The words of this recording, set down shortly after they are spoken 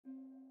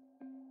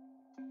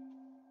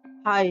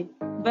Hi,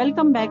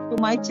 welcome back to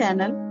my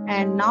channel,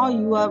 and now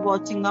you are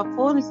watching a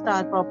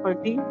 4-star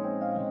property.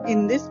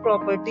 In this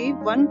property,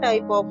 one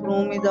type of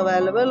room is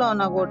available on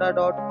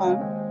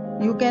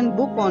agoda.com. You can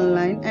book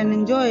online and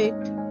enjoy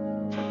it.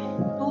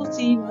 To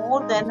see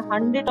more than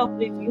 100 of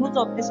reviews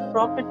of this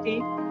property,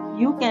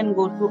 you can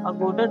go to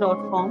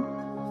agoda.com.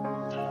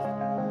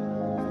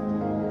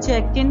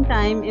 Check-in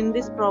time in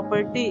this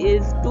property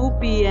is 2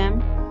 p.m.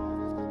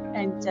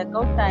 and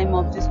check-out time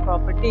of this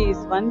property is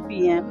 1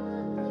 p.m.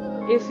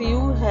 If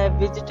you have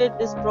visited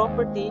this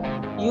property,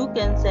 you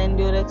can send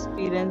your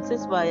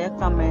experiences via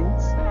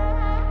comments.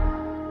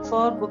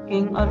 For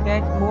booking or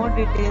get more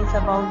details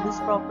about this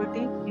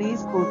property,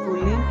 please go to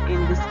link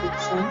in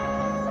description.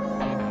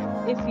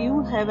 If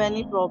you have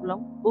any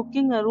problem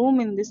booking a room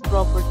in this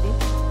property,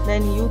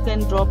 then you can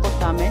drop a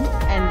comment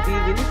and we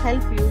will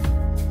help you.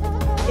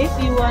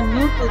 If you are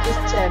new to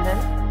this channel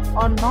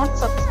or not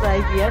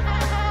subscribed yet,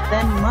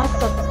 then must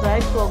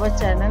subscribe to our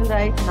channel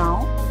right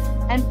now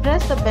and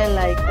press the bell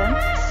icon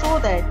so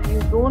that you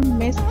don't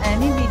miss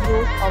any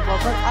videos of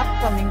our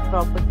upcoming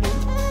property.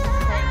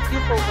 Thank you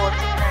for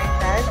watching the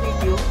entire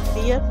video.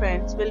 Dear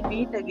friends, we'll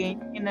meet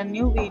again in a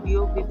new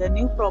video with a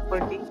new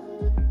property.